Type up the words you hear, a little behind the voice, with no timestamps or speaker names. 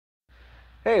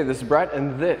Hey, this is Brett,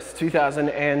 and this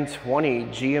 2020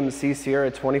 GMC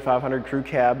Sierra 2500 Crew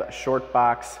Cab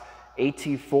Shortbox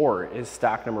AT4 is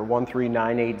stock number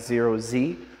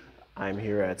 13980Z. I'm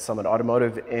here at Summit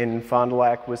Automotive in Fond du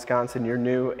Lac, Wisconsin, your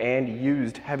new and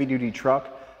used heavy-duty truck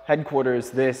headquarters.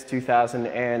 This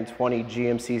 2020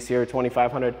 GMC Sierra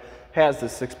 2500 has the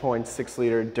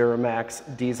 6.6-liter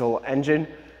Duramax diesel engine.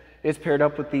 It's paired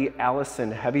up with the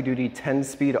Allison heavy-duty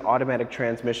 10-speed automatic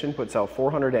transmission, puts out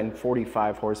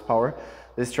 445 horsepower.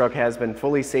 This truck has been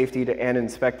fully safetied and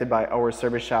inspected by our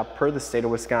service shop per the state of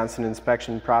Wisconsin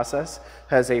inspection process.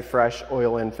 Has a fresh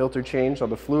oil and filter change. All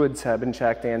the fluids have been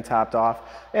checked and topped off,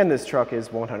 and this truck is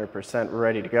 100%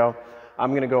 ready to go.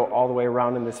 I'm going to go all the way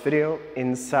around in this video,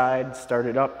 inside, start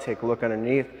it up, take a look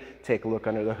underneath, take a look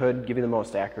under the hood, give you the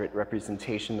most accurate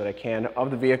representation that I can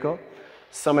of the vehicle.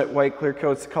 Summit White Clear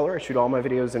Coat's color. I shoot all my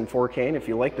videos in 4K, and if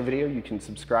you like the video, you can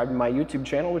subscribe to my YouTube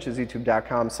channel, which is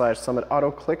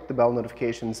youtube.com/summitauto. Click the bell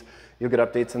notifications. You'll get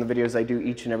updates on the videos I do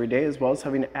each and every day, as well as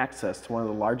having access to one of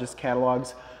the largest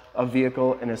catalogs of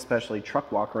vehicle and especially truck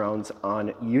walkarounds on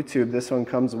YouTube. This one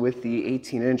comes with the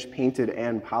 18-inch painted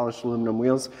and polished aluminum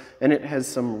wheels, and it has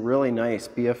some really nice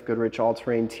BF Goodrich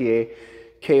all-terrain TA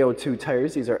KO2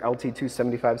 tires. These are LT2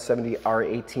 75/70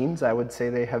 R18s. I would say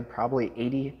they have probably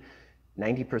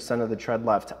 90% of the tread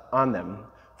left on them.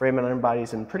 Frame and underbody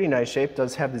is in pretty nice shape.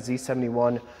 Does have the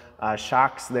Z71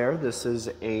 shocks there. This is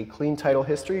a clean title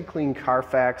history, clean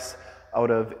CARFAX out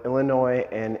of Illinois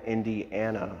and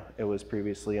Indiana. It was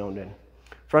previously owned in.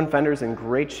 Front fender's in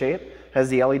great shape. Has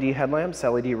the LED headlamps,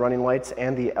 LED running lights,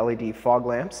 and the LED fog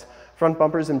lamps. Front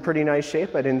bumper's in pretty nice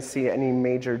shape. I didn't see any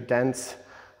major dents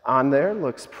on there.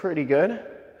 Looks pretty good.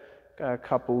 Got a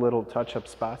couple little touch-up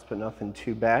spots, but nothing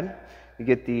too bad. You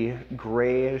get the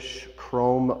grayish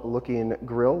chrome looking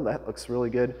grille. That looks really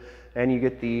good. And you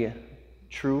get the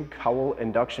true Cowl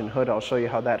induction hood. I'll show you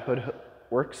how that hood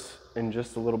works in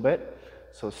just a little bit,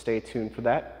 so stay tuned for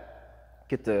that.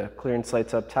 Get the clearance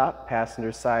lights up top.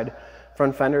 Passenger side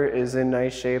front fender is in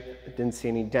nice shape. Didn't see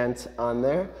any dents on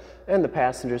there. And the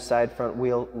passenger side front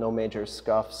wheel, no major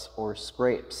scuffs or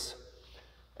scrapes.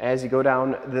 As you go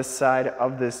down this side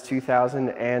of this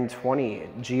 2020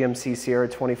 GMC Sierra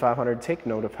 2500, take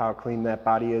note of how clean that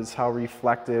body is, how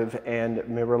reflective and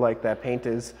mirror-like that paint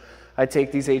is. I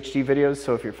take these HD videos,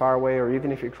 so if you're far away or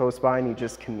even if you're close by and you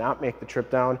just cannot make the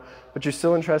trip down, but you're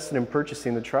still interested in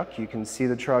purchasing the truck, you can see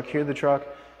the truck, hear the truck,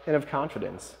 and have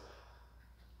confidence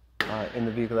in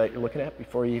the vehicle that you're looking at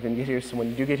before you even get here. So when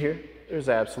you do get here, there's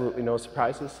absolutely no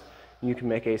surprises. You can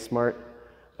make a smart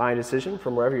buying decision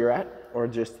from wherever you're at, or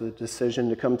just the decision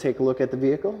to come take a look at the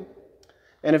vehicle.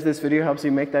 And if this video helps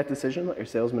you make that decision, let your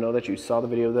salesman know that you saw the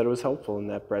video, that it was helpful, and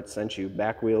that Brett sent you.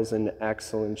 Back wheels in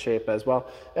excellent shape as well.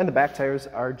 And the back tires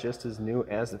are just as new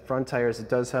as the front tires. It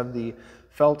does have the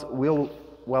felt wheel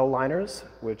well liners,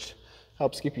 which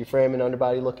helps keep your frame and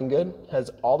underbody looking good.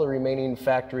 Has all the remaining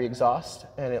factory exhaust,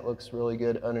 and it looks really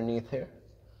good underneath here.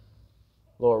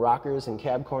 Lower rockers and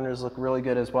cab corners look really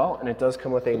good as well, and it does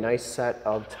come with a nice set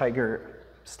of Tiger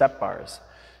step bars.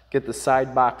 Get the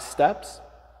side box steps,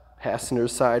 passenger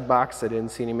side box. I didn't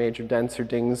see any major dents or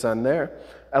dings on there.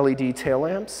 LED tail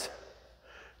lamps.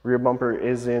 Rear bumper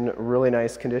is in really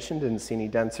nice condition. Didn't see any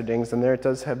dents or dings on there. It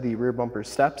does have the rear bumper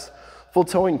steps. Full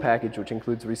towing package, which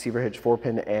includes receiver hitch,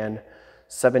 4-pin and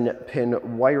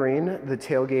 7-pin wiring. The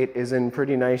tailgate is in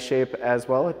pretty nice shape as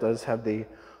well. It does have the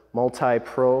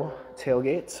multi-pro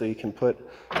tailgate, so you can put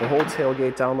the whole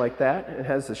tailgate down like that. It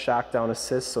has the shock down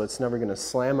assist, so it's never going to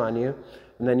slam on you.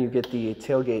 And then you get the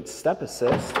tailgate step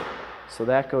assist, so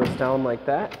that goes down like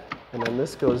that, and then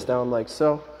this goes down like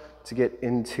so to get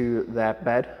into that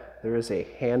bed. There is a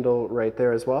handle right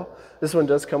there as well. This one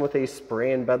does come with a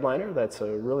spray and bed liner. That's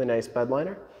a really nice bed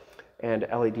liner. And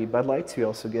LED bed lights. You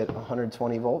also get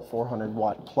 120 volt, 400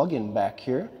 watt plug-in back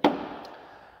here.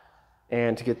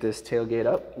 And to get this tailgate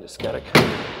up, you just gotta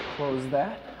kind of close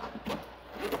that.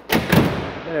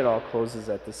 And it all closes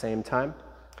at the same time.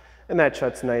 And that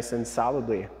shuts nice and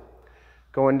solidly.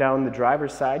 Going down the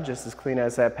driver's side, just as clean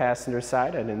as that passenger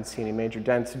side. I didn't see any major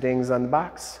dents or dings on the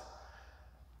box.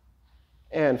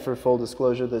 And for full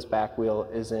disclosure, this back wheel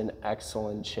is in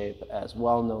excellent shape as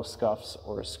well. No scuffs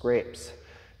or scrapes.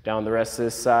 Down the rest of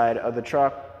this side of the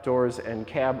truck, doors and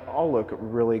cab all look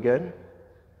really good.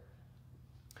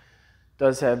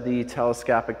 Does have the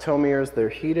telescopic tow mirrors. They're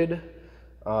heated,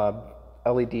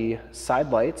 LED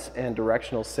side lights and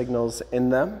directional signals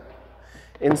in them.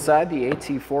 Inside, the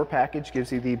AT4 package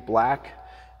gives you the black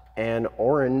and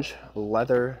orange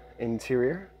leather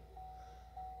interior.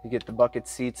 You get the bucket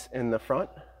seats in the front.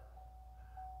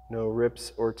 No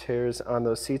rips or tears on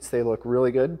those seats. They look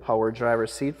really good. Power driver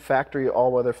seat, factory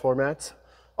all-weather floor mats,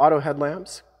 auto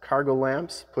headlamps, cargo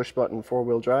lamps, push-button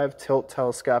four-wheel drive, tilt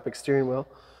telescopic steering wheel,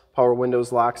 power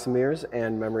windows, locks and mirrors,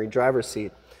 and memory driver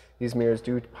seat. These mirrors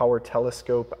do power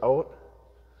telescope out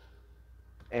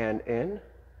and in.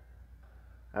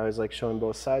 I always like showing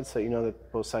both sides so you know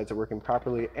that both sides are working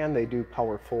properly, and they do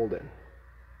power fold in.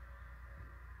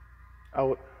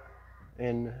 Out,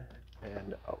 in,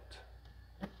 and out.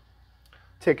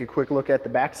 Take a quick look at the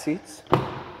back seats.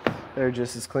 They're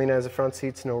just as clean as the front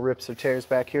seats, no rips or tears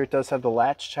back here. It does have the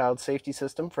Latch child safety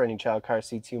system for any child car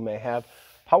seats you may have.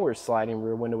 Power sliding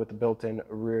rear window with the built-in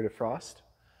rear defrost.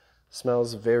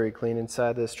 Smells very clean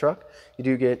inside this truck. You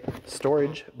do get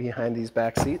storage behind these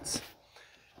back seats.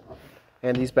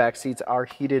 And these back seats are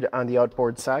heated on the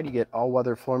outboard side. You get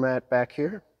all-weather floor mat back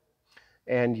here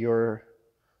and your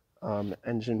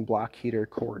engine block heater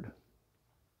cord.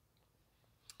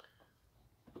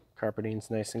 Carpeting's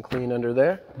nice and clean under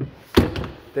there.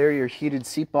 There are your heated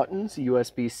seat buttons,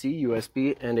 USB-C,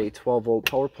 USB, and a 12-volt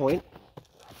power point.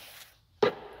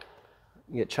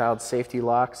 You get child safety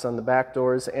locks on the back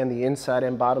doors, and the inside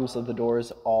and bottoms of the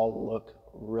doors all look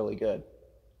really good.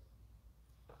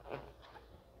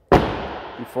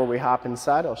 Before we hop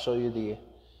inside, I'll show you the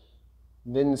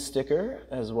VIN sticker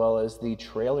as well as the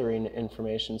trailering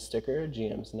information sticker.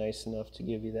 GM's nice enough to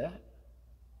give you that.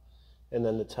 And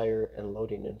then the tire and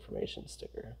loading information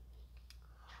sticker.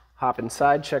 Hop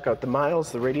inside, check out the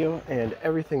miles, the radio, and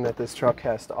everything that this truck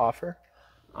has to offer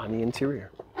on the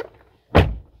interior.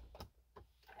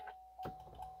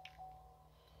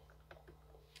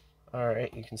 All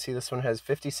right, you can see this one has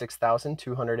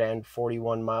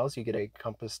 56,241 miles. You get a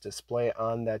compass display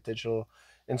on that digital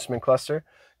instrument cluster.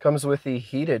 Comes with the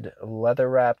heated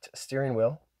leather-wrapped steering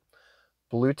wheel,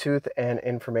 Bluetooth and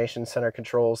information center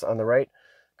controls on the right,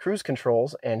 cruise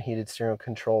controls and heated steering wheel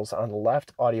controls on the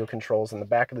left, audio controls on the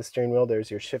back of the steering wheel. There's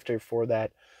your shifter for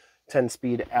that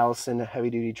 10-speed Allison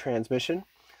heavy-duty transmission.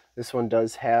 This one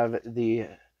does have the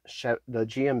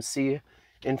GMC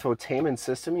infotainment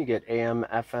system. You get AM,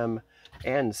 FM,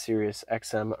 and Sirius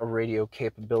XM radio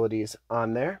capabilities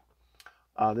on there.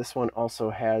 This one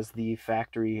also has the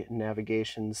factory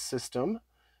navigation system,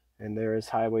 and there is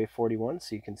Highway 41,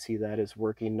 so you can see that is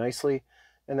working nicely.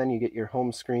 And then you get your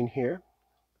home screen here,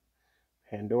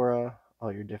 Pandora,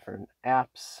 all your different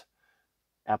apps,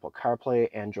 Apple CarPlay,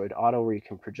 Android Auto, where you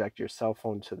can project your cell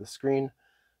phone to the screen.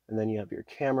 And then you have your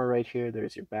camera right here.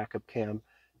 There's your backup cam,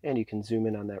 and you can zoom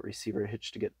in on that receiver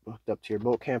hitch to get hooked up to your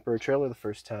boat, camper, or trailer the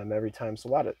first time, every time. So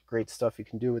a lot of great stuff you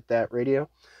can do with that radio.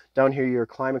 Down here, your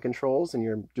climate controls and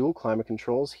your dual climate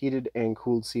controls, heated and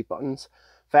cooled seat buttons,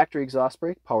 factory exhaust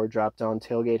brake, power drop-down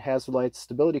tailgate hazard lights,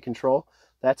 stability control.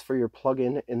 That's for your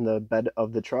plug-in in the bed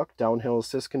of the truck. Downhill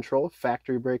assist control,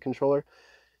 factory brake controller,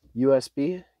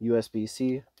 USB,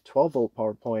 USB-C, 12-volt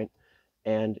power point,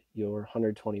 and your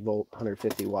 120-volt,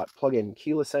 150-watt plug-in.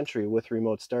 Keyless entry with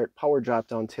remote start, power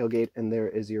drop-down tailgate, and there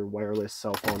is your wireless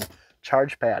cell phone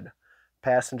charge pad.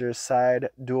 Passenger side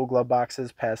dual glove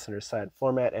boxes, passenger side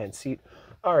floor mat and seat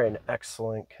are in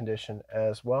excellent condition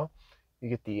as well. You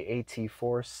get the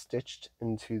AT4 stitched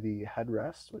into the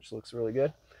headrest, which looks really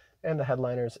good. And the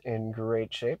headliner's in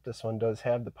great shape. This one does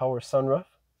have the power sunroof,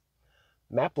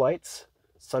 map lights,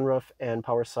 sunroof and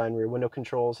power sign rear window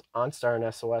controls, OnStar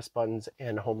and SOS buttons,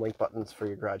 and home link buttons for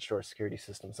your garage door security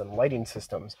systems and lighting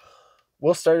systems.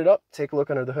 We'll start it up, take a look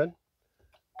under the hood.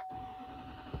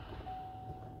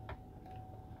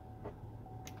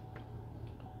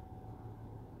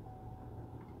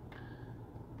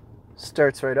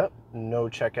 Starts right up, no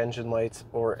check engine lights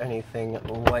or anything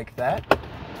like that.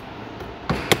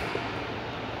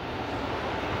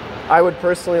 I would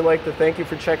personally like to thank you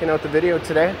for checking out the video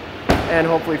today, and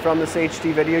hopefully from this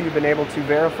HD video you've been able to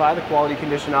verify the quality,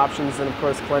 condition, options, and of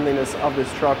course cleanliness of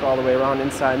this truck all the way around,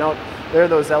 inside and out. There are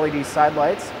those LED side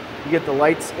lights. You get the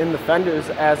lights in the fenders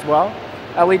as well.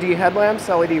 LED headlamps,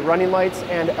 LED running lights,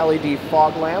 and LED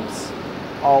fog lamps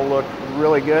all look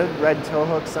really good. Red tow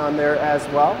hooks on there as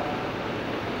well.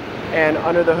 And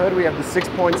under the hood we have the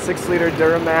 6.6 liter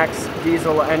Duramax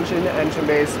diesel engine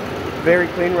base, very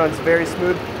clean, runs very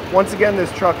smooth. Once again, this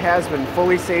truck has been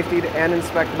fully safetied and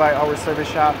inspected by our service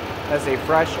shop. Has a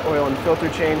fresh oil and filter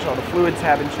change. All the fluids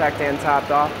have been checked and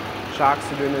topped off. Shocks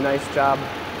are doing a nice job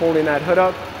holding that hood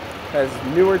up. Has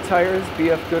newer tires,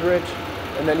 BF Goodrich,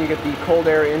 and then you get the cold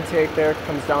air intake there.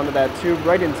 Comes down to that tube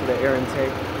right into the air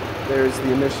intake. There's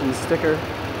the emissions sticker.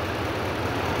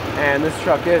 And this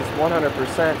truck is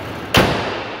 100%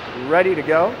 ready to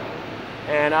go.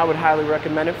 And I would highly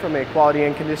recommend it from a quality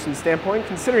and condition standpoint,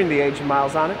 considering the age and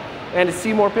miles on it. And to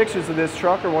see more pictures of this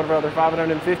truck or one of our other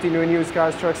 550 new and used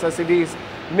cars, trucks, SUVs,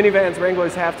 minivans,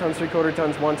 Wranglers, half tons, 3/4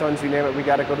 tons, 1 tons, you name it, we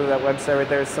got to go to that website right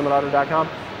there, summitauto.com.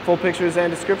 Full pictures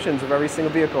and descriptions of every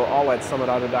single vehicle, all at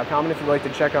summitauto.com. And if you'd like to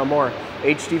check out more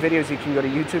HD videos, you can go to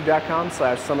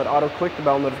youtube.com/summitauto. Click the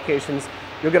bell notifications.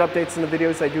 You'll get updates on the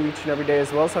videos I do each and every day,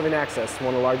 as well as having access to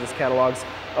one of the largest catalogs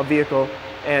of vehicle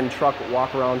and truck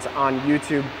walkarounds on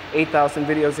YouTube. 8,000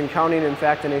 videos and counting. In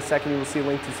fact, in a second you will see a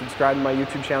link to subscribe to my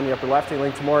YouTube channel in the upper left, a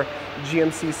link to more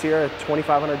GMC Sierra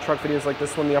 2500 truck videos like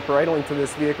this one in the upper right, a link to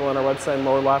this vehicle on our website in the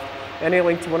lower left, and a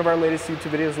link to one of our latest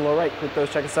YouTube videos in the lower right. Click those,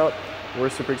 check us out. We're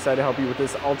super excited to help you with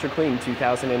this ultra clean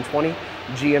 2020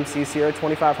 GMC Sierra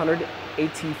 2500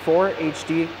 AT4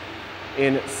 HD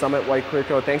in Summit White Clear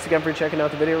Coat. Thanks again for checking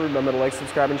out the video. Remember to like,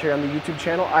 subscribe, and share on the YouTube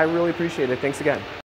channel. I really appreciate it. Thanks again.